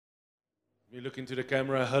We look into the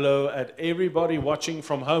camera. Hello at everybody watching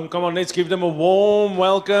from home. Come on, let's give them a warm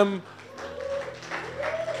welcome.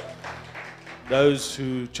 Those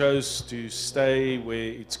who chose to stay where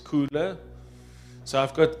it's cooler. So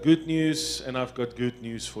I've got good news and I've got good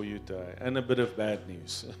news for you today and a bit of bad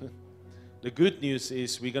news. The good news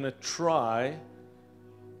is we're going to try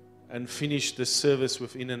and finish the service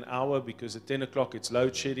within an hour because at 10 o'clock it's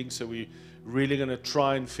load shedding, so we're really going to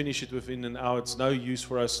try and finish it within an hour. It's no use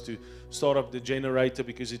for us to start up the generator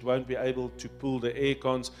because it won't be able to pull the air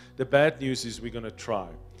cons. The bad news is we're going to try.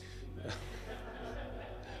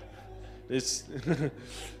 It's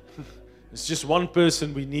just one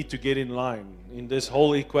person we need to get in line in this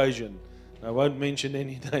whole equation. I won't mention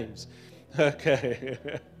any names. Okay.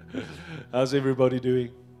 How's everybody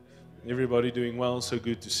doing? Everybody doing well? So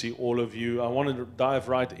good to see all of you. I want to dive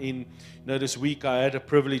right in. You know, this week I had a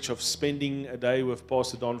privilege of spending a day with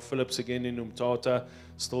Pastor Don Phillips again in Umtata.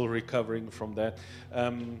 Still recovering from that.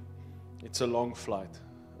 It's a long flight.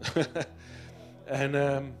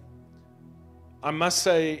 And I must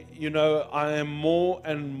say, you know, I am more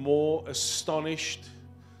and more astonished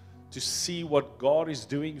to see what God is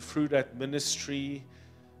doing through that ministry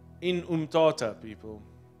in Umtata, people.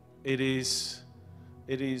 It is,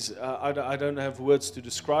 I don't have words to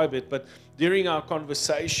describe it, but during our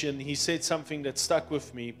conversation, he said something that stuck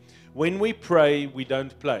with me. When we pray, we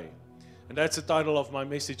don't play. And that's the title of my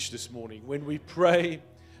message this morning. When we pray,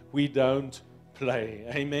 we don't play.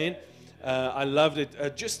 Amen. I loved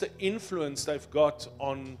it. Just the influence they've got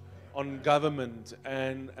on government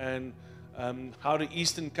and how the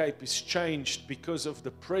Eastern Cape is changed because of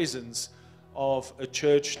the presence of a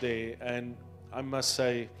church there. And I must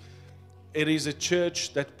say, it is a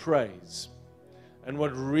church that prays. And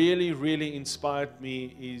what really, really inspired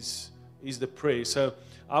me is the prayer. So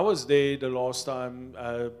I was there the last time,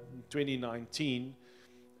 2019,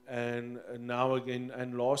 and now again,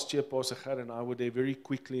 and last year, Pastor Ger and I were there very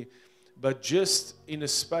quickly. But just in a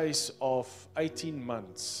space of 18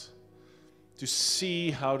 months, to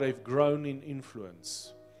see how they've grown in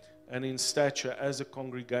influence and in stature as a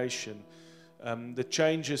congregation, the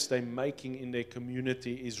changes they're making in their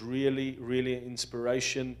community is really, really an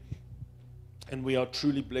inspiration. And we are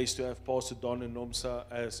truly blessed to have Pastor Don and Nomsa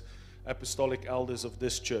as apostolic elders of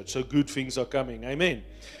this church. So good things are coming. Amen.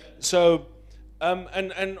 So,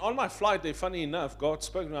 and on my flight there, funny enough, God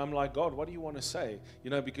spoke to me. I'm like, God, what do you want to say?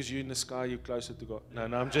 You know, because you're in the sky, you're closer to God. No,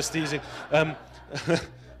 I'm just teasing. I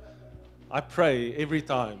pray every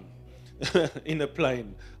time in a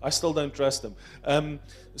plane. I still don't trust them.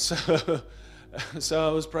 So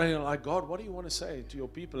I was praying, I'm like, God, what do you want to say to your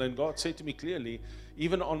people? And God said to me clearly,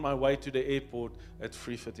 even on my way to the airport at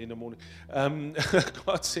 3:30 in the morning,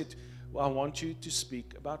 God said, well, I want you to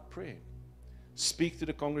speak about prayer. Speak to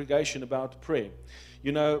the congregation about prayer.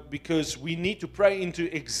 You know, because we need to pray into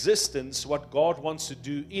existence what God wants to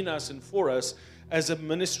do in us and for us as a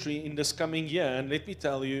ministry in this coming year. And let me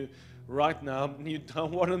tell you, right now, you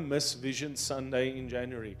don't want to miss Vision Sunday in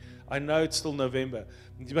January. I know it's still November,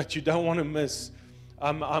 but you don't want to miss.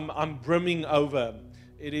 I'm brimming over.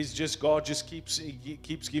 It is just God just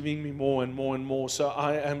keeps giving me more and more and more. So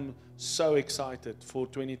I am so excited for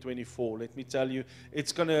 2024. Let me tell you,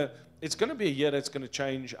 it's gonna be a year that's gonna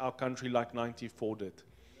change our country like '94 did.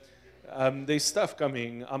 There's stuff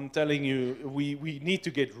coming. I'm telling you, we need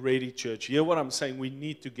to get ready, church. Hear what I'm saying? We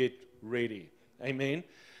need to get ready. Amen.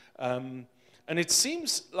 And it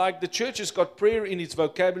seems like the church has got prayer in its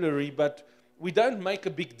vocabulary, but we don't make a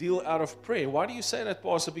big deal out of prayer. Why do you say that,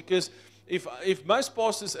 Pastor? Because if most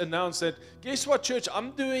pastors announce that, guess what, church,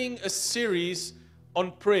 I'm doing a series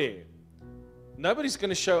on prayer, nobody's going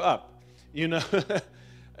to show up, you know.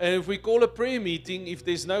 And if we call a prayer meeting, if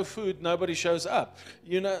there's no food, nobody shows up.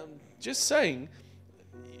 You know, just saying.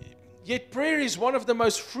 Yet prayer is one of the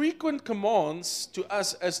most frequent commands to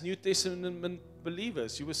us as New Testament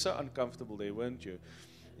believers. You were so uncomfortable there, weren't you?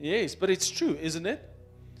 Yes, but it's true, isn't it?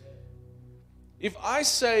 If I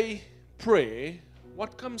say prayer,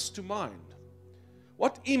 what comes to mind?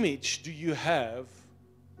 What image do you have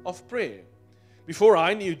of prayer? Before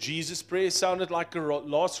I knew Jesus, prayer sounded like a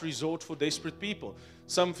last resort for desperate people.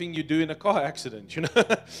 Something you do in a car accident, you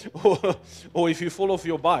know, or if you fall off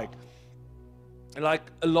your bike. Like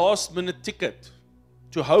a last-minute ticket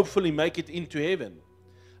to hopefully make it into heaven.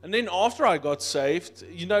 And then after I got saved,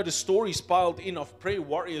 you know, the stories piled in of prayer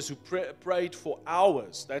warriors who prayed for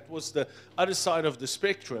hours. That was the other side of the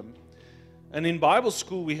spectrum. And in Bible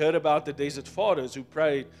school, we heard about the Desert Fathers who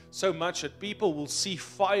prayed so much that people will see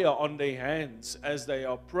fire on their hands as they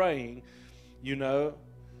are praying, you know.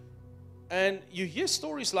 And you hear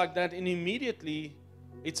stories like that, and immediately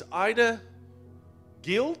it's either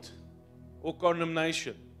guilt or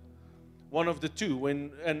condemnation. One of the two.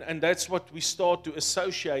 And that's what we start to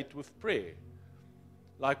associate with prayer.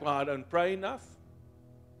 Like, well, I don't pray enough,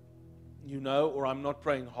 or I'm not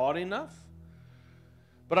praying hard enough.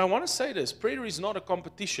 But I want to say this, prayer is not a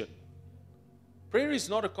competition. Prayer is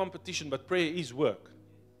not a competition, but prayer is work.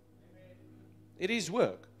 It is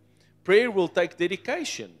work. Prayer will take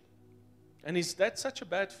dedication. And is that such a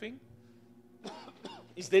bad thing?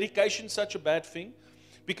 Is dedication such a bad thing?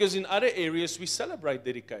 Because in other areas we celebrate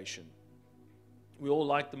dedication. We all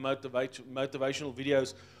like the motivational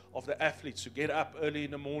videos of the athletes who get up early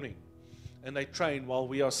in the morning and they train while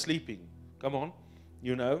we are sleeping. Come on,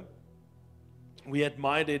 We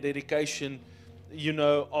admire their dedication,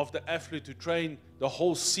 of the athlete who train the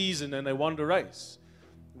whole season and they won the race.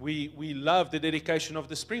 We love the dedication of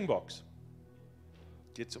the Springboks.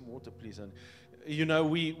 Get some water, please. And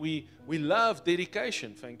we love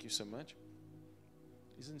dedication. Thank you so much.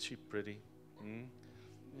 Isn't she pretty? Isn't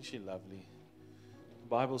she lovely? The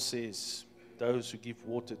Bible says, those who give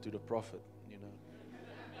water to the prophet,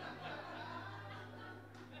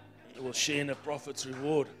 will share in the prophet's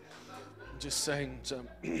reward. I'm just saying,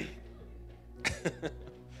 if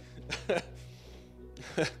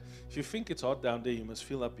you think it's hot down there, you must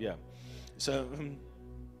feel up here. So,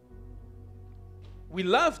 we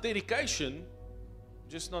love dedication,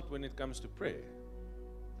 just not when it comes to prayer.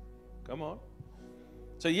 Come on.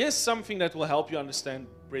 So here's something that will help you understand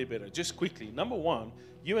prayer better. Just quickly. Number one,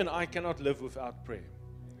 you and I cannot live without prayer.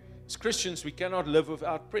 As Christians, we cannot live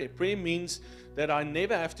without prayer. Prayer means that I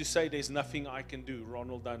never have to say there's nothing I can do,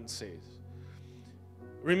 Ronald Dunn says.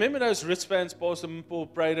 Remember those wristbands Pastor Paul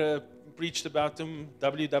Prater preached about them,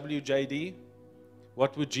 WWJD?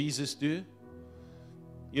 What would Jesus do?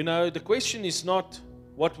 The question is not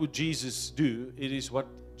what would Jesus do, it is what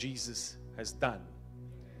Jesus has done.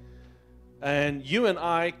 And you and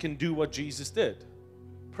I can do what Jesus did.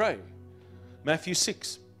 Pray. Matthew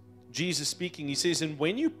 6, Jesus speaking, he says, and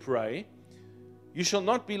when you pray, you shall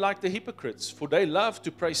not be like the hypocrites, for they love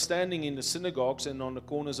to pray standing in the synagogues and on the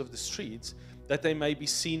corners of the streets, that they may be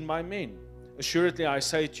seen by men. Assuredly, I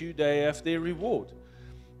say to you, they have their reward.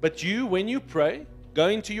 But you, when you pray, go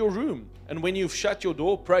into your room, and when you've shut your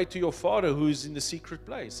door, pray to your Father who is in the secret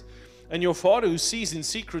place. And your Father who sees in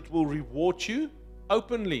secret will reward you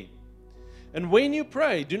openly. And when you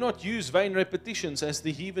pray, do not use vain repetitions as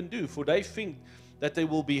the heathen do, for they think that they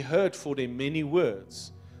will be heard for their many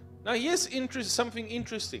words. Now here's something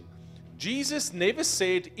interesting. Jesus never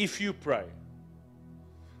said, if you pray.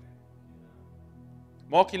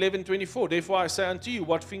 Mark 11:24, therefore I say unto you,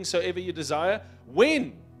 what things soever you desire,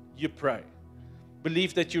 when you pray,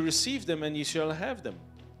 believe that you receive them and you shall have them.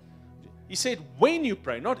 He said, when you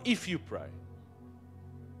pray, not if you pray.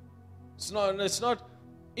 It's not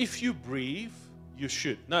if you breathe, you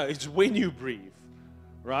should. No, it's when you breathe,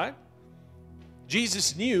 right?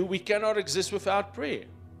 Jesus knew we cannot exist without prayer.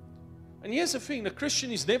 And here's the thing, the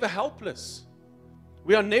Christian is never helpless.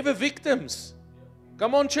 We are never victims.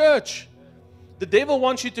 Come on, church. The devil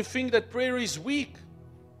wants you to think that prayer is weak.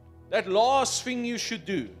 That last thing you should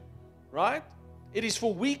do, right? It is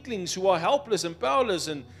for weaklings who are helpless and powerless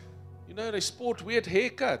and, they sport weird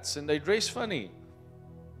haircuts and they dress funny.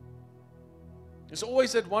 There's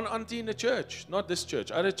always that one auntie in the church, not this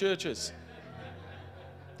church, other churches,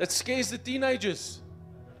 that scares the teenagers,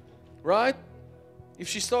 right? If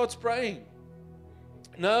she starts praying.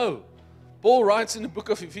 No. Paul writes in the book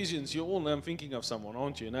of Ephesians, you all know I'm thinking of someone,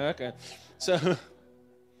 aren't you? No, okay. So,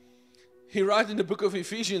 he writes in the book of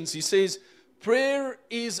Ephesians, he says, prayer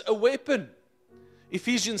is a weapon.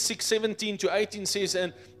 Ephesians 6:17-18 says,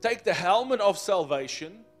 and take the helmet of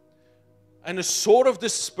salvation and the sword of the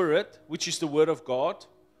Spirit, which is the word of God.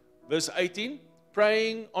 Verse 18,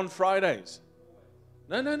 praying on Fridays.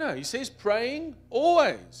 No. He says praying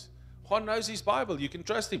always. Juan knows his Bible. You can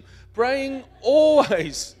trust him. Praying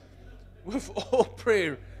always with all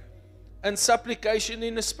prayer and supplication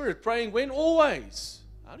in the Spirit. Praying when? Always.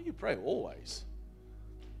 How do you pray always?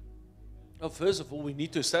 Well, first of all, we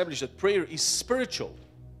need to establish that prayer is spiritual.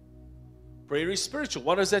 Prayer is spiritual.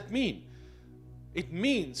 What does that mean? It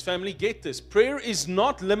means, family, get this. Prayer is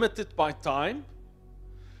not limited by time.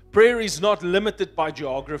 Prayer is not limited by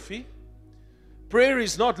geography. Prayer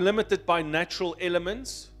is not limited by natural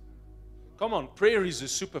elements. Come on, prayer is a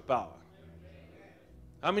superpower.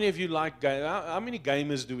 How many of you like how many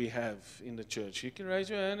gamers do we have in the church? You can raise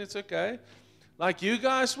your hand, it's okay. Like you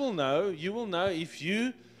guys will know, if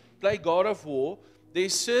you play God of War,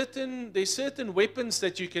 there's certain weapons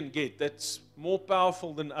that you can get that's more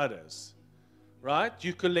powerful than others. Right?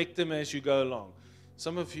 You collect them as you go along.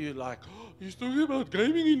 Some of you are like, oh, he's talking about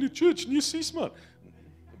gaming in the church, and you see smart.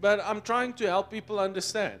 but I'm trying to help people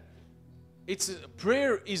understand.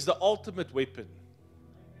 Prayer is the ultimate weapon.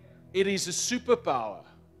 It is a superpower.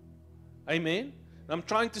 Amen? I'm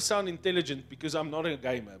trying to sound intelligent because I'm not a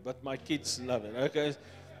gamer, but my kids love it. Okay?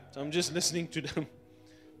 So I'm just listening to them.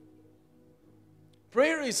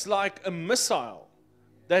 Prayer is like a missile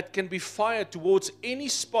that can be fired towards any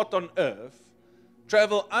spot on earth,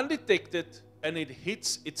 travel undetected, and it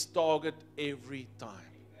hits its target every time.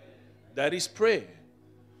 That is prayer.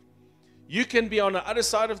 You can be on the other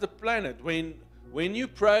side of the planet. When you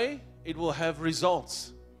pray, it will have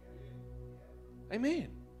results. Amen.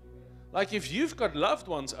 Like if you've got loved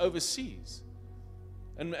ones overseas,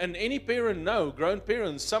 and any parent know, grown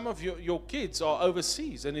parents, some of your kids are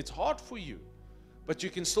overseas, and it's hard for you, but you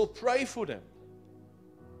can still pray for them.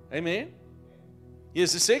 Amen.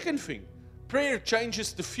 Here's the second thing. Prayer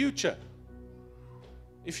changes the future.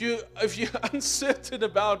 If you're uncertain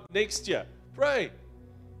about next year, pray.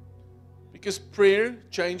 Because prayer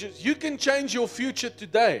changes. You can change your future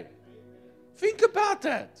today. Think about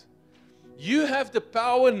that. You have the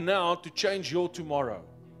power now to change your tomorrow.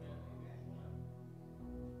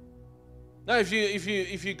 Now, if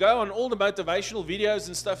you go on all the motivational videos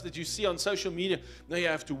and stuff that you see on social media, now you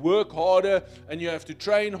have to work harder and you have to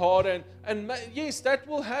train harder. And yes, that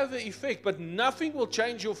will have an effect, but nothing will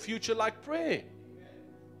change your future like prayer.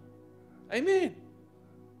 Amen.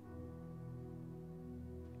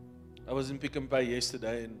 I was in Pick n Pay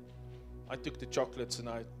yesterday, and I took the chocolates and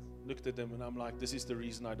I looked at them and I'm like, this is the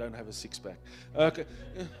reason I don't have a six-pack. Okay,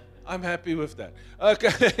 I'm happy with that.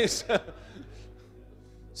 Okay,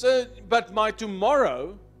 but my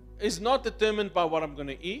tomorrow is not determined by what I'm going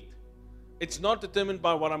to eat. It's not determined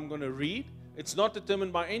by what I'm going to read. It's not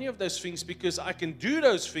determined by any of those things, because I can do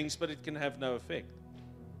those things, but it can have no effect.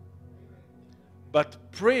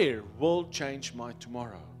 But prayer will change my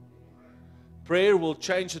tomorrow. Prayer will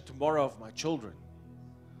change the tomorrow of my children.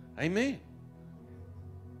 Amen.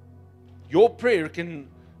 Your prayer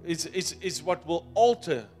is what will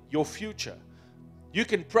alter your future. You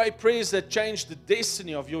can pray prayers that change the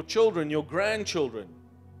destiny of your children, your grandchildren.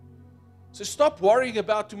 So stop worrying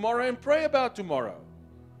about tomorrow and pray about tomorrow.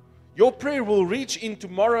 Your prayer will reach in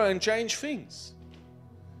tomorrow and change things.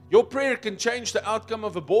 Your prayer can change the outcome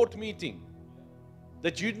of a board meeting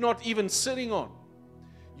that you're not even sitting on.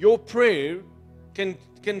 Your prayer can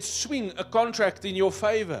swing a contract in your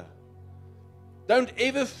favor. Don't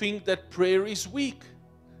ever think that prayer is weak.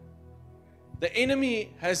 The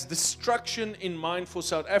enemy has destruction in mind for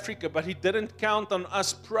South Africa, but he didn't count on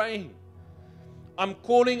us praying. I'm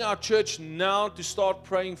calling our church now to start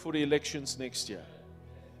praying for the elections next year.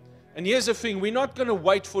 And here's the thing, we're not going to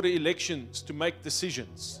wait for the elections to make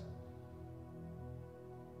decisions.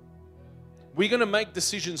 We're going to make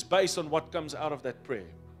decisions based on what comes out of that prayer.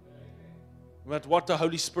 But what the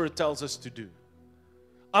Holy Spirit tells us to do.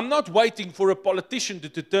 I'm not waiting for a politician to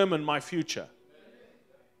determine my future.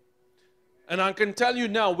 And I can tell you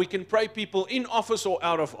now, we can pray people in office or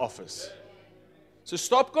out of office. So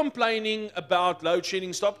stop complaining about load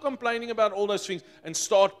shedding, stop complaining about all those things, and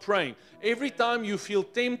start praying. Every time you feel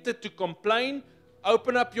tempted to complain,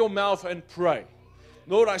 open up your mouth and pray.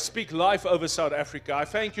 Lord, I speak life over South Africa. I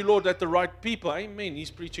thank you, Lord, that the right people, amen,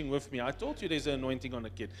 he's preaching with me. I told you there's an anointing on a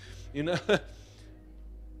kid. You know,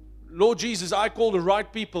 Lord Jesus, I call the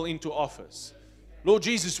right people into office. Lord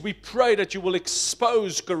Jesus, we pray that you will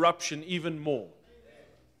expose corruption even more.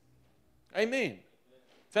 Amen.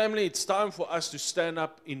 Family, it's time for us to stand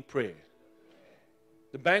up in prayer.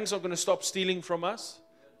 The banks are going to stop stealing from us.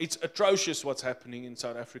 It's atrocious what's happening in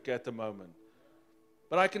South Africa at the moment.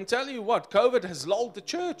 But I can tell you what, COVID has lulled the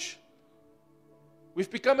church.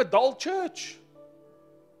 We've become a dull church.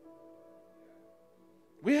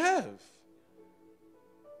 We have.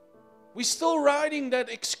 We're still riding that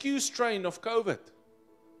excuse train of COVID.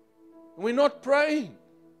 We're not praying.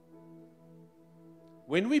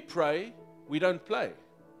 When we pray, we don't play.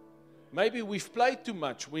 Maybe we've played too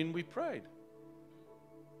much when we prayed.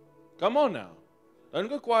 Come on now. Don't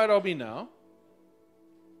go quiet on me now.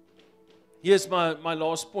 Here's my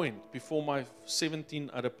last point before my 17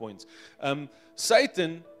 other points.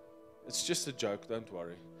 Satan, it's just a joke, don't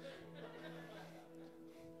worry.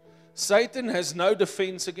 Satan has no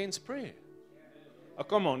defense against prayer. Oh,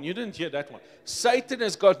 come on, you didn't hear that one. Satan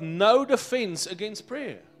has got no defense against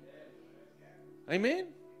prayer. Amen?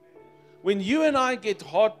 When you and I get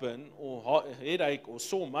heartburn or headache or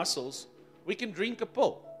sore muscles, we can drink a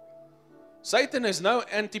pill. Satan has no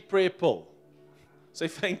anti-prayer pill. Say,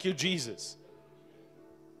 thank you, Jesus.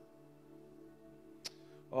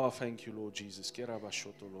 Oh, thank you, Lord Jesus.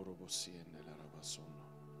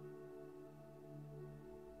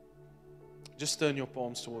 Just turn your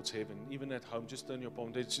palms towards heaven. Even at home, just turn your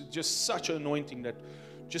palms. There's just such an anointing that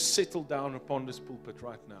just settle down upon this pulpit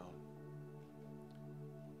right now.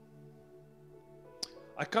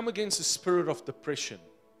 I come against the spirit of depression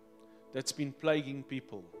that's been plaguing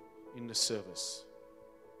people in the service.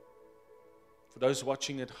 For those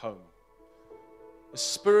watching at home, the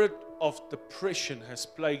spirit of depression has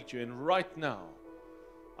plagued you, and right now,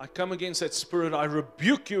 I come against that spirit. I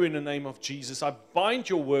rebuke you in the name of Jesus. I bind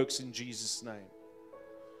your works in Jesus' name.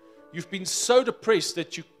 You've been so depressed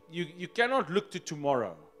that you cannot look to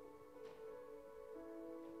tomorrow.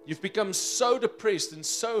 You've become so depressed and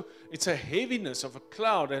so, it's a heaviness of a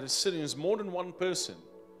cloud that is sitting. There's more than one person.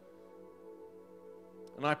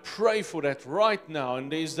 And I pray for that right now.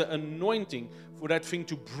 And there's the anointing for that thing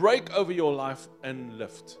to break over your life and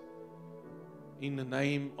lift. In the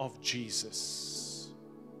name of Jesus.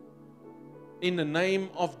 In the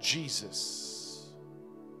name of Jesus.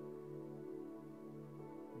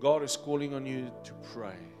 God is calling on you to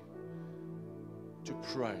pray. To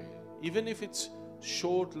pray. Even if it's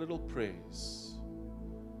short little prayers.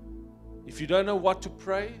 If you don't know what to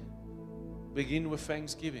pray, begin with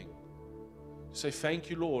thanksgiving. Say,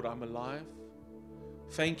 thank you, Lord, I'm alive.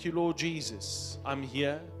 Thank you, Lord Jesus, I'm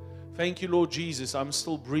here. Thank you, Lord Jesus, I'm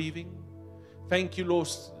still breathing. Thank you, Lord,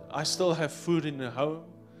 I still have food in the home.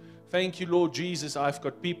 Thank you, Lord Jesus, I've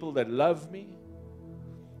got people that love me.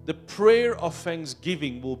 The prayer of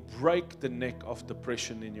thanksgiving will break the neck of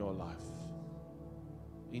depression in your life.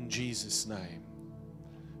 In Jesus' name.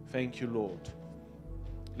 Thank you, Lord.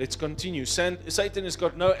 Let's continue. Satan has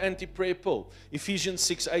got no anti-prayer pill. Ephesians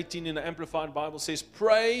 6:18 in the Amplified Bible says,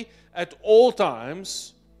 pray at all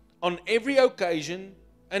times, on every occasion,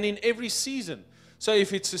 and in every season. So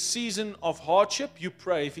if it's a season of hardship, you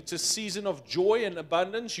pray. If it's a season of joy and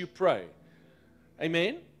abundance, you pray.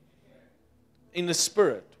 Amen? In the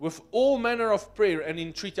Spirit, with all manner of prayer and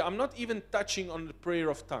entreaty. I'm not even touching on the prayer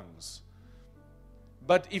of tongues.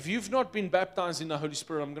 But if you've not been baptized in the Holy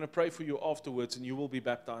Spirit, I'm going to pray for you afterwards, and you will be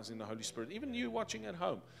baptized in the Holy Spirit. Even you watching at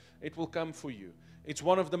home, it will come for you. It's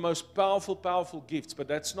one of the most powerful gifts, but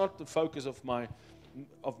that's not the focus of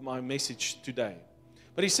my message today.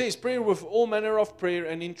 But he says, prayer with all manner of prayer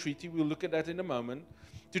and entreaty. We'll look at that in a moment.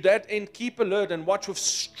 To that end, keep alert and watch with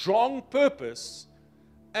strong purpose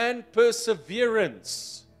and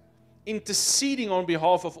perseverance, interceding on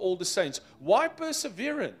behalf of all the saints. Why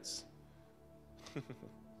perseverance?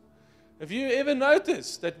 Have you ever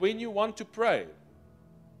noticed that when you want to pray,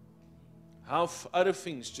 how other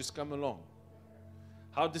things just come along?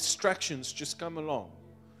 How distractions just come along?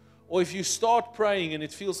 Or if you start praying and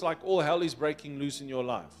it feels like all hell is breaking loose in your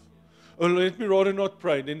life. Oh, let me rather not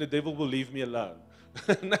pray, then the devil will leave me alone.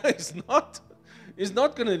 No, he's not. He's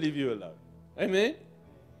not going to leave you alone. Amen?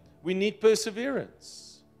 We need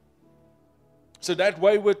perseverance. So that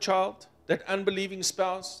wayward child, that unbelieving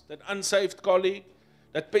spouse, that unsaved colleague,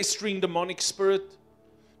 that pestering demonic spirit,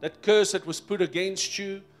 that curse that was put against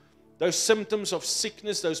you, those symptoms of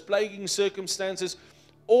sickness, those plaguing circumstances,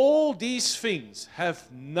 all these things have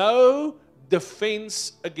no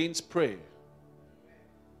defense against prayer.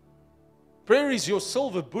 Prayer is your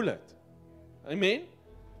silver bullet. Amen?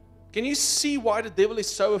 Can you see why the devil is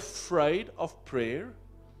so afraid of prayer?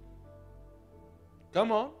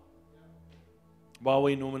 Come on. Wow,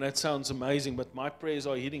 Norman, that sounds amazing, but my prayers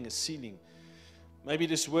are hitting a ceiling. Maybe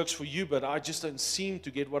this works for you, but I just don't seem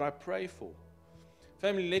to get what I pray for.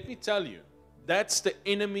 Family, let me tell you, that's the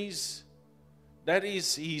enemy's, that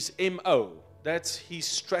is his MO. That's his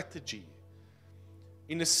strategy.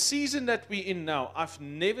 In the season that we're in now, I've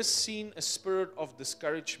never seen a spirit of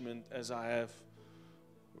discouragement as I have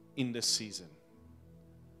in this season.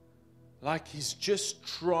 Like he's just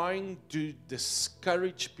trying to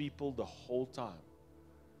discourage people the whole time.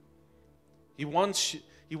 He wants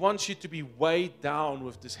you to be weighed down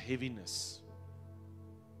with this heaviness.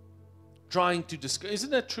 Trying to discourage.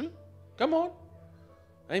 Isn't that true? Come on.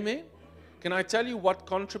 Amen. Can I tell you what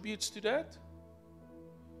contributes to that?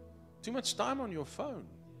 Too much time on your phone.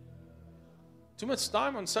 Too much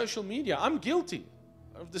time on social media. I'm guilty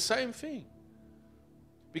of the same thing.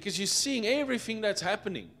 Because you're seeing everything that's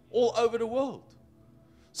happening all over the world.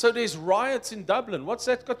 So there's riots in Dublin. What's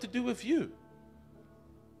that got to do with you?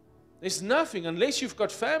 There's nothing unless you've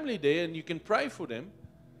got family there and you can pray for them.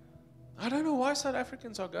 I don't know why South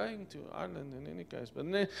Africans are going to Ireland in any case. But,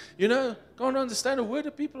 can't understand a word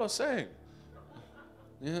that people are saying.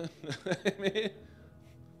 Yeah.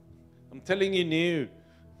 I'm telling you new.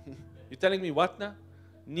 You're telling me what now?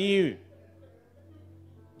 New.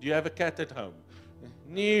 Do you have a cat at home?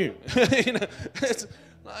 New. It's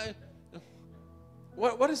like,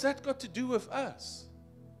 what has that got to do with us?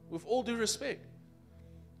 with all due respect.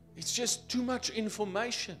 It's just too much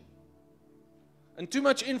information. And too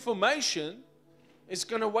much information is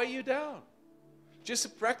going to weigh you down. Just a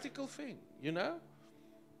practical thing, you know?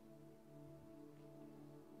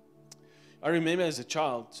 I remember as a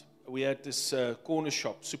child, we had this corner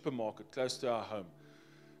shop, supermarket, close to our home.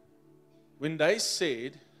 When they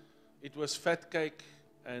said it was fat cake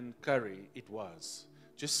and curry, it was.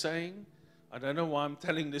 Just saying, I don't know why I'm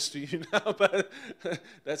telling this to you now, but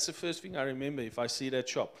that's the first thing I remember if I see that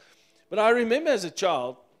shop. But I remember as a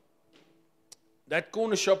child, that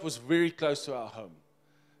corner shop was very close to our home.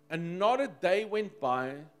 And not a day went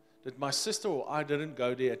by that my sister or I didn't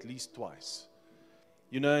go there at least twice.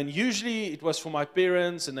 You know, and usually it was for my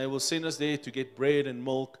parents, and they will send us there to get bread and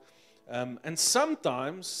milk. And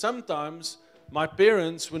sometimes my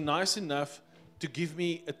parents were nice enough to give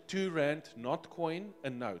me a 2 rand, not coin, a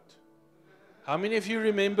note. How many of you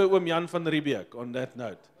remember Oom Jan van Riebeek on that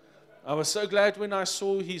note? I was so glad when I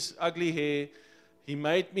saw his ugly hair. He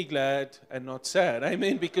made me glad and not sad.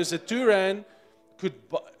 Amen. Because a 2 rand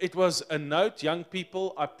it was a note, young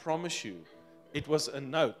people, I promise you. It was a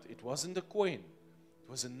note. It wasn't a coin. It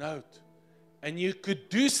was a note. And you could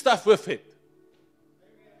do stuff with it.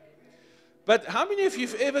 But how many of you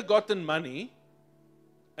have ever gotten money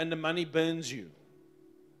and the money burns you?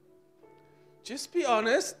 Just be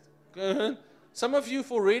honest. Some of you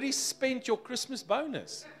have already spent your Christmas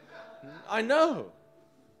bonus. I know.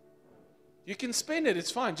 You can spend it.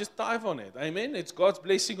 It's fine. Just tithe on it. Amen. It's God's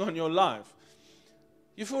blessing on your life.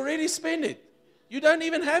 You've already spent it. You don't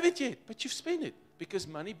even have it yet, but you've spent it because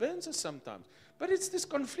money burns us sometimes. But it's this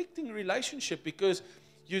conflicting relationship because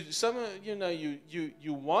you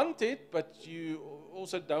want it, but you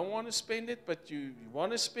also don't want to spend it, but you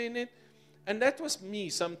want to spend it. And that was me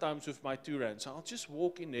sometimes with my 2 rand. So I'll just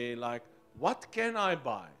walk in there like, what can I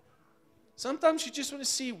buy? Sometimes you just want to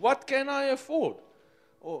see, what can I afford?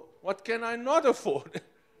 Or what can I not afford?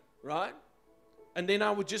 Right? And then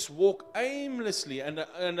I would just walk aimlessly. And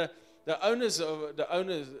the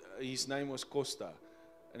owner, his name was Costa.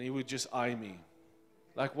 And he would just eye me.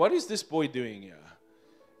 Like, what is this boy doing here?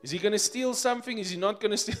 Is he going to steal something? Is he not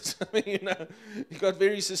going to steal something? You know, he got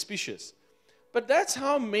very suspicious. But that's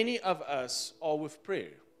how many of us are with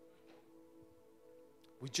prayer.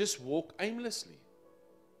 We just walk aimlessly.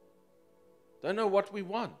 Don't know what we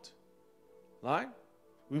want. Right?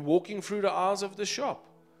 We're walking through the aisles of the shop.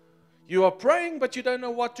 You are praying, but you don't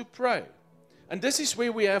know what to pray. And this is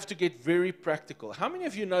where we have to get very practical. How many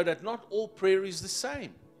of you know that not all prayer is the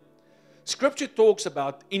same? Scripture talks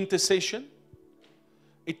about intercession.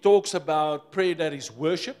 It talks about prayer that is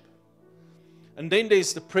worship. And then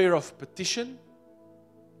there's the prayer of petition.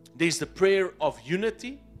 There's the prayer of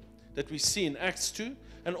unity that we see in Acts 2.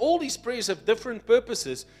 And all these prayers have different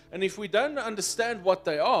purposes. And if we don't understand what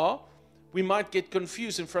they are, we might get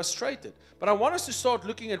confused and frustrated. But I want us to start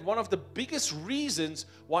looking at one of the biggest reasons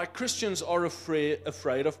why Christians are afraid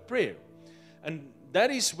of prayer. And that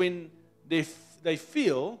is when they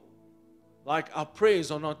feel like our prayers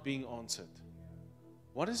are not being answered.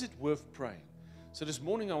 What is it worth praying? So this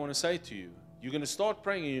morning I want to say to you, you're going to start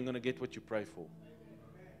praying and you're going to get what you pray for.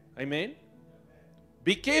 Amen?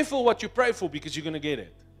 Be careful what you pray for because you're going to get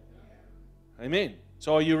it. Amen?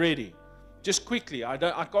 So are you ready? Just quickly, I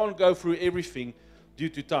can't go through everything due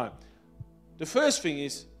to time. The first thing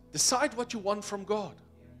is, decide what you want from God.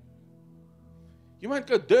 You might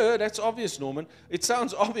go, duh, that's obvious, Norman. It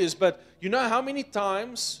sounds obvious, but you know how many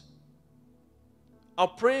times our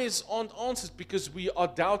prayers aren't answered because we are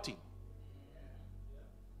doubting.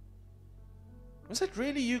 Was that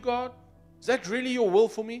really you, God? Is that really your will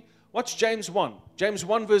for me? Watch James 1. James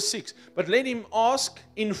 1 verse 6. But let him ask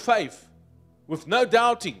in faith, with no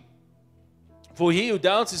doubting. For he who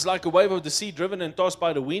doubts is like a wave of the sea driven and tossed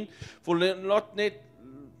by the wind. For let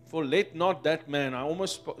not that man, I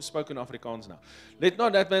almost spoke in Afrikaans now. Let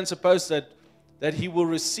not that man suppose that he will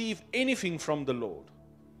receive anything from the Lord.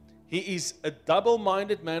 He is a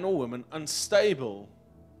double-minded man or woman, unstable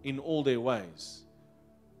in all their ways.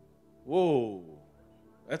 Whoa,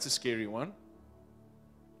 that's a scary one.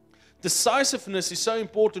 Decisiveness is so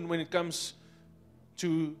important when it comes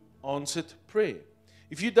to answered prayer.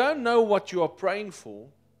 If you don't know what you are praying for,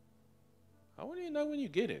 how will you know when you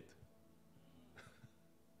get it?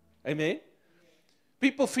 Amen?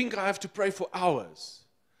 People think I have to pray for hours.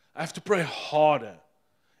 I have to pray harder.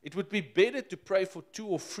 It would be better to pray for 2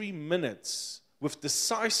 or 3 minutes with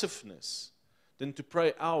decisiveness than to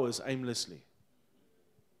pray hours aimlessly.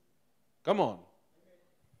 Come on.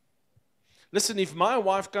 Listen, if my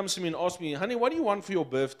wife comes to me and asks me, honey, what do you want for your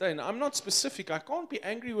birthday? And I'm not specific. I can't be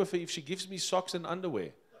angry with her if she gives me socks and underwear.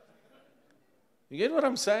 You get what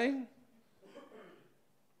I'm saying?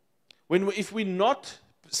 If we're not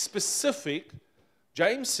specific,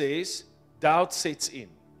 James says, doubt sets in.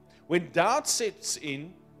 When doubt sets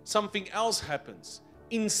in, something else happens.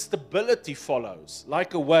 Instability follows,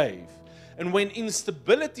 like a wave. And when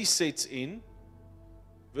instability sets in,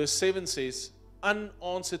 verse 7 says,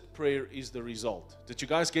 unanswered prayer is the result. Did you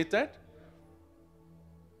guys get that?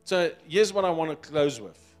 So here's what I want to close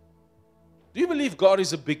with. Do you believe God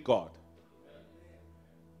is a big God?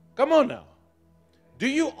 Come on now. Do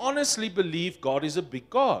you honestly believe God is a big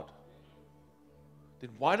God? Then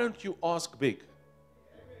why don't you ask big?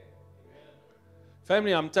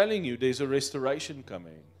 Family, I'm telling you, there's a restoration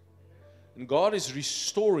coming. And God is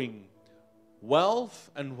restoring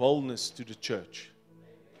wealth and wholeness to the church.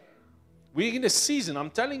 We're in a season, I'm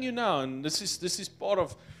telling you now, and this is part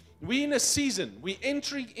of, we're in a season. We're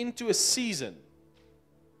entering into a season.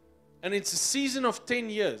 And it's a season of 10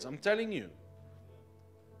 years, I'm telling you.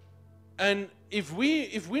 And if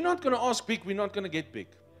we're not going to ask big, we're not going to get big.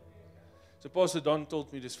 So Pastor Don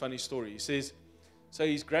told me this funny story. He says, so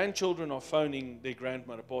his grandchildren are phoning their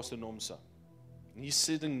grandmother, Pastor Nomsa. And he's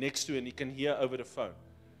sitting next to her and he can hear over the phone.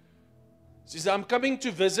 He says, I'm coming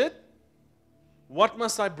to visit. What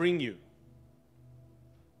must I bring you?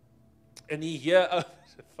 And he hear over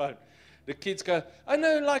the phone. The kids go, I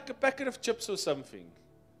know, like a packet of chips or something.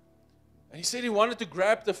 And he said he wanted to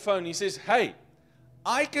grab the phone. He says, hey,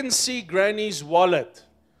 I can see Granny's wallet.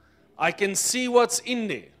 I can see what's in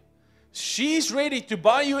there. She's ready to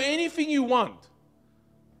buy you anything you want.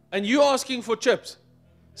 And you're asking for chips.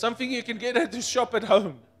 Something you can get at the shop at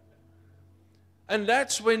home. And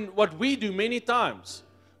that's what we do many times.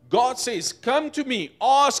 God says, come to me,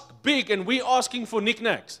 ask big, and we're asking for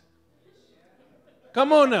knickknacks.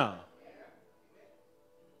 Come on now.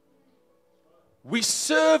 We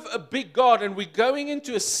serve a big God, and we're going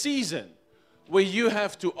into a season where you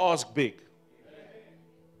have to ask big.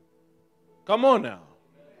 Come on now.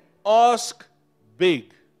 Ask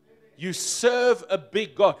big. You serve a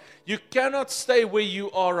big God. You cannot stay where you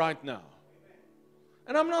are right now.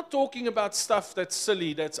 And I'm not talking about stuff that's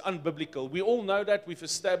silly, that's unbiblical. We all know that. We've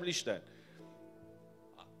established that.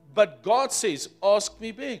 But God says, ask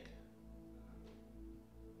me big.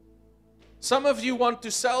 Some of you want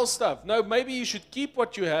to sell stuff. No, maybe you should keep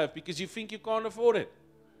what you have because you think you can't afford it.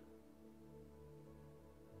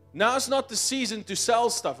 Now's not the season to sell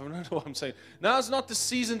stuff. I don't know what I'm saying. Now's not the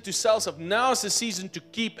season to sell stuff. Now's the season to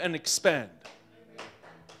keep and expand.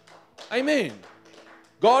 Amen.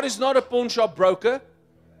 God is not a pawn shop broker.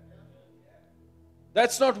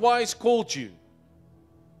 That's not why He's called you.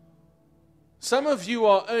 Some of you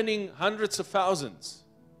are earning hundreds of thousands.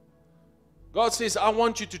 God says, I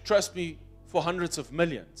want you to trust me for hundreds of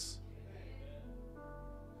millions.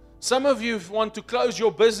 Some of you want to close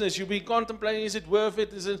your business. You've been contemplating, is it worth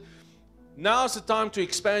it? Now's the time to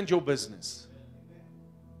expand your business.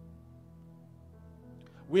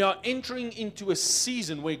 We are entering into a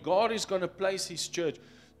season where God is going to place His church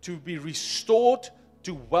to be restored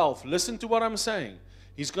to wealth. Listen to what I'm saying.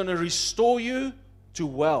 He's going to restore you to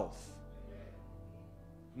wealth.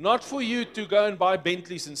 Not for you to go and buy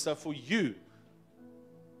Bentleys and stuff, for you,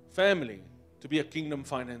 family, to be a kingdom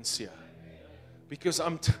financier. Because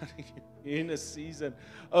I'm telling you, in a season,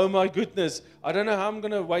 oh my goodness, I don't know how I'm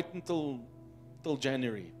going to wait until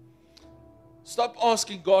January. Stop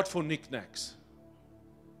asking God for knickknacks.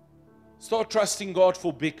 Start trusting God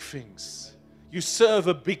for big things. You serve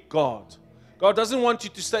a big God. God doesn't want you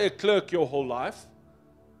to stay a clerk your whole life.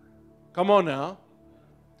 Come on now.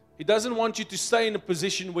 He doesn't want you to stay in a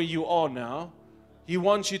position where you are now. He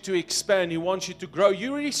wants you to expand. He wants you to grow.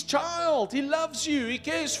 You're His child. He loves you. He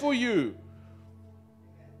cares for you.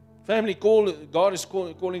 Family, God is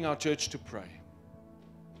calling our church to pray.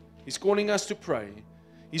 He's calling us to pray.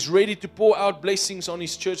 He's ready to pour out blessings on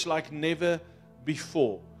His church like never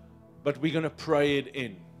before. But we're going to pray it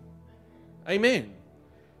in. Amen.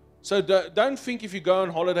 So don't think if you go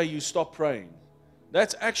on holiday, you stop praying.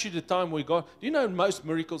 That's actually the time where God... Do you know most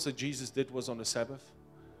miracles that Jesus did was on the Sabbath?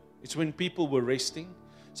 It's when people were resting.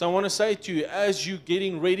 So I want to say to you, as you're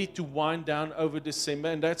getting ready to wind down over December,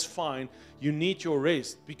 and that's fine, you need your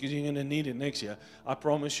rest because you're going to need it next year. I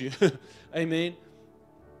promise you. Amen.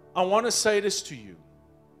 I want to say this to you.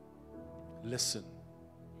 Listen,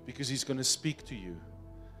 because He's going to speak to you.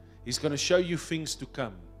 He's going to show you things to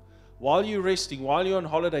come. While you're resting, while you're on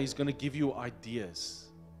holiday, He's going to give you ideas.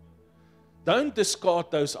 Don't discard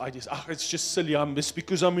those ideas. It's just silly. It's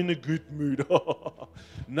because I'm in a good mood.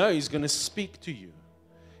 No, He's going to speak to you.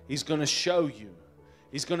 He's going to show you.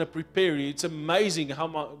 He's going to prepare you. It's amazing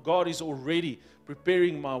how God is already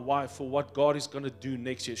preparing my wife for what God is going to do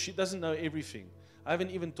next year. She doesn't know everything. I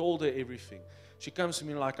haven't even told her everything. She comes to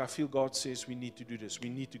me like, I feel God says we need to do this. We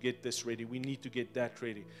need to get this ready. We need to get that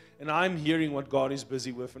ready. And I'm hearing what God is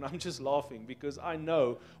busy with, and I'm just laughing because I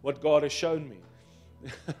know what God has shown me.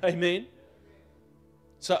 Amen?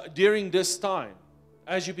 So during this time,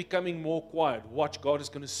 as you're becoming more quiet, watch, God is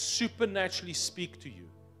going to supernaturally speak to you.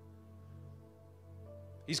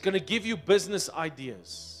 He's going to give you business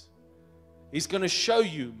ideas. He's going to show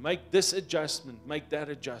you, make this adjustment, make that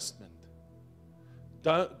adjustment.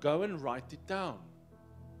 Go and write it down.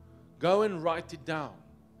 Go and write it down.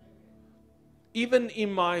 Even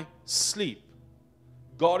in my sleep,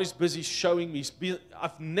 God is busy showing me.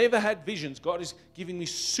 I've never had visions. God is giving me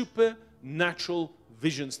supernatural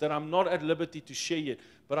visions that I'm not at liberty to share yet,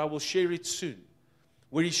 but I will share it soon.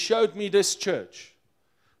 Where He showed me this church.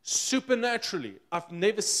 Supernaturally, I've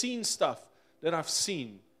never seen stuff that I've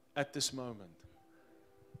seen at this moment.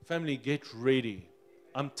 Family, get ready.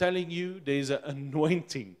 I'm telling you, there's an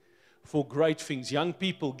anointing for great things. Young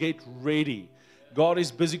people, get ready. God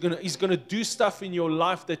is busy. He's going to do stuff in your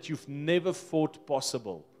life that you've never thought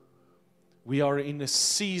possible. We are in a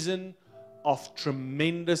season of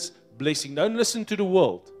tremendous blessing. Don't listen to the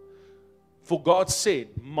world. For God said,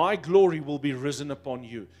 my glory will be risen upon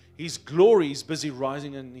you. His glory is busy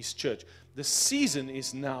rising in His church. The season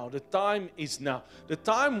is now. The time is now. The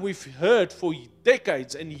time we've heard for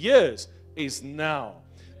decades and years is now.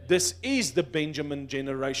 This is the Benjamin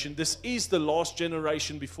generation. This is the last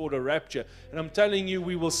generation before the rapture. And I'm telling you,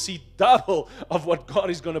 we will see double of what God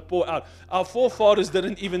is going to pour out. Our forefathers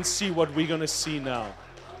didn't even see what we're going to see now.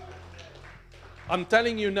 I'm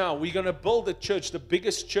telling you now, we're going to build a church, the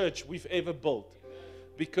biggest church we've ever built.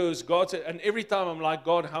 Because God said, and every time I'm like,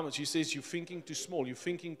 God, how much? He says, you're thinking too small. You're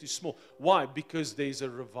thinking too small. Why? Because there's a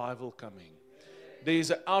revival coming.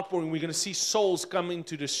 There's an outpouring. We're going to see souls come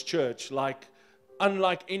into this church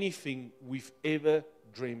unlike anything we've ever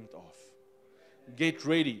dreamed of. Get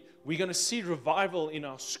ready. We're going to see revival in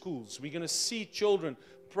our schools. We're going to see children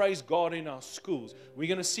praise God in our schools. We're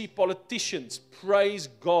going to see politicians praise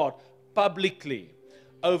God publicly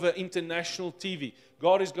over international TV.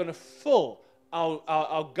 God is going to fill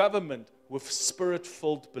our government with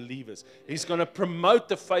Spirit-filled believers. He's going to promote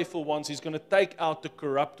the faithful ones. He's going to take out the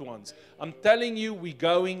corrupt ones. I'm telling you, we're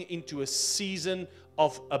going into a season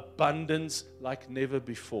of abundance like never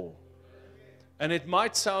before. And it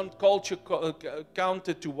might sound culture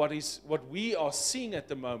counter to what we are seeing at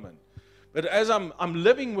the moment. But as I'm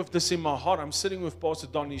living with this in my heart, I'm sitting with Pastor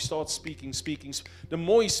Don, he starts speaking. The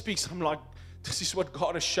more he speaks, I'm like, this is what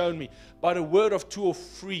God has shown me. By the word of 2 or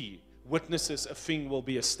 3 witnesses, a thing will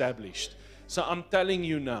be established. So I'm telling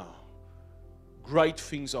you now, great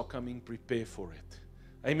things are coming. Prepare for it.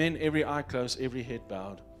 Amen. Every eye closed, every head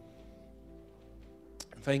bowed.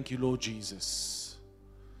 Thank you, Lord Jesus.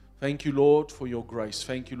 Thank you, Lord, for your grace.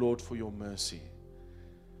 Thank you, Lord, for your mercy.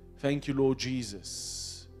 Thank you, Lord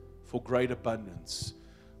Jesus, for great abundance.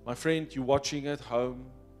 My friend, you're watching at home.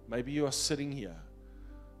 Maybe you are sitting here.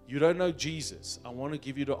 You don't know Jesus. I want to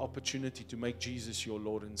give you the opportunity to make Jesus your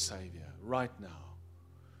Lord and Savior right now.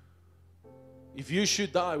 If you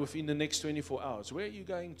should die within the next 24 hours, where are you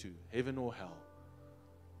going to? Heaven or hell?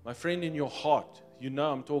 My friend, in your heart, you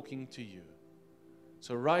know I'm talking to you.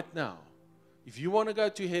 So right now, if you want to go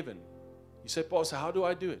to heaven, you say, Pastor, how do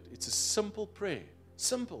I do it? It's a simple prayer.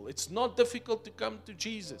 Simple. It's not difficult to come to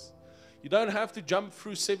Jesus. You don't have to jump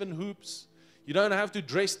through 7 hoops. You don't have to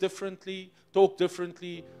dress differently, talk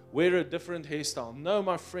differently, wear a different hairstyle. No,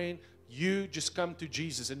 my friend, you just come to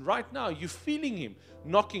Jesus. And right now, you're feeling Him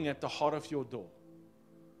knocking at the heart of your door.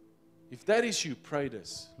 If that is you, pray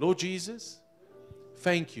this. Lord Jesus,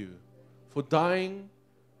 thank you for dying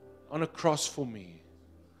on a cross for me.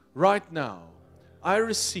 Right now, I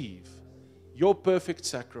receive your perfect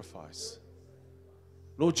sacrifice.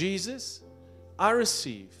 Lord Jesus, I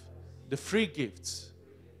receive the free gifts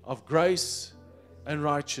of grace and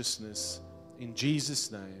righteousness in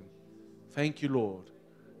Jesus' name. Thank you, Lord,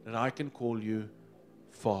 that I can call you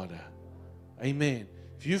Father. Amen.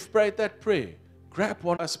 If you've prayed that prayer, grab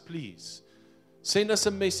one of us, please. Send us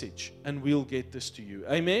a message and we'll get this to you.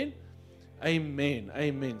 Amen. Amen.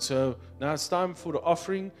 Amen. So now it's time for the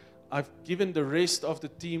offering. I've given the rest of the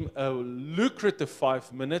team a lucrative 4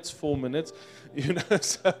 minutes. You know,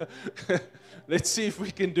 so let's see if we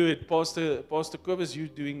can do it. Pastor Kobus, you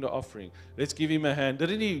doing the offering. Let's give him a hand.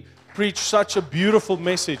 Didn't he preach such a beautiful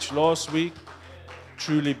message last week?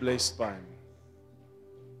 Truly blessed by him.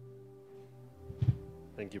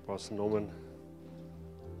 Thank you, Pastor Norman.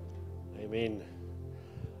 Amen.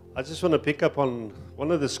 I just want to pick up on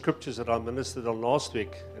one of the scriptures that I ministered on last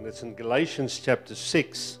week, and it's in Galatians chapter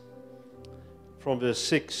 6, from verse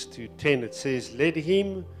 6 to 10, it says, "Let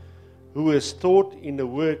him who is taught in the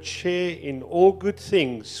word share in all good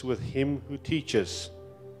things with him who teaches.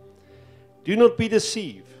 Do not be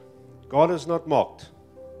deceived. God is not mocked.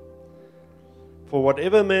 For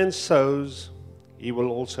whatever man sows, he will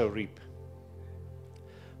also reap.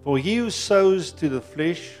 For he who sows to the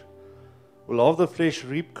flesh will of the flesh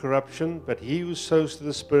reap corruption, but he who sows to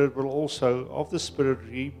the Spirit will also of the Spirit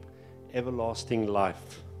reap everlasting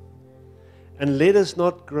life. And let us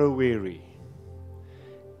not grow weary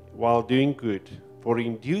while doing good, for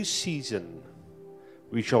in due season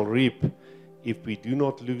we shall reap if we do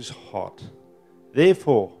not lose heart.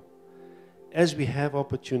 Therefore, as we have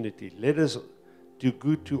opportunity, let us do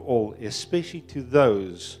good to all, especially to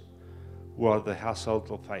those who are the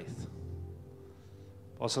household of faith."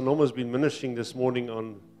 Pastor Norm has been ministering this morning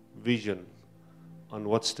on vision, on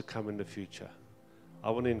what's to come in the future.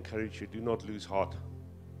 I want to encourage you, do not lose heart.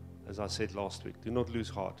 As I said last week, do not lose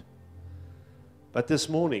heart. But this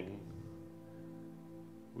morning,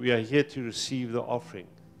 we are here to receive the offering.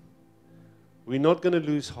 We're not going to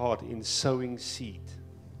lose heart in sowing seed.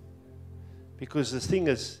 Because the thing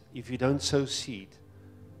is, if you don't sow seed,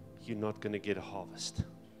 you're not going to get a harvest.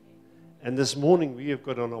 And this morning, we have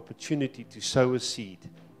got an opportunity to sow a seed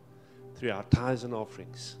through our tithes and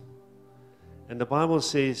offerings. And the Bible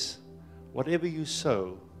says, whatever you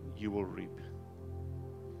sow, you will reap.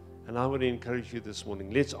 And I want to encourage you this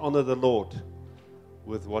morning, let's honor the Lord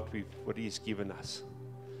with what He's given us.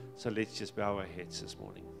 So let's just bow our heads this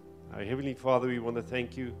morning. Our Heavenly Father, we want to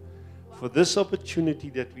thank you for this opportunity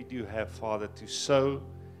that we do have, Father, to sow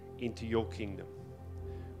into your kingdom.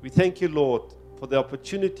 We thank you, Lord, for the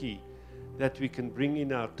opportunity that we can bring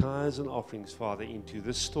in our tithes and offerings, Father, into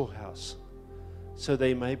this storehouse, so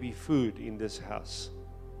there may be food in this house.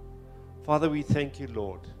 Father, we thank you,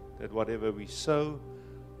 Lord, that whatever we sow,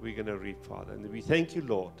 we're going to reap, Father. And we thank you,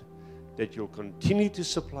 Lord, that you'll continue to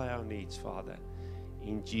supply our needs, Father.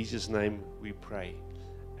 In Jesus' name we pray.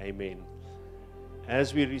 Amen.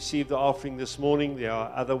 As we receive the offering this morning, there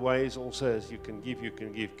are other ways also as you can give. You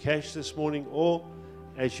can give cash this morning, or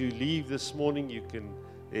as you leave this morning,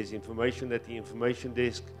 there's information at the information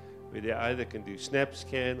desk where they either can do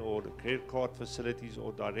SnapScan or the credit card facilities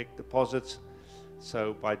or direct deposits.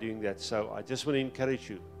 So by doing that, so I just want to encourage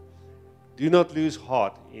you, do not lose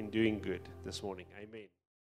heart in doing good this morning. Amen.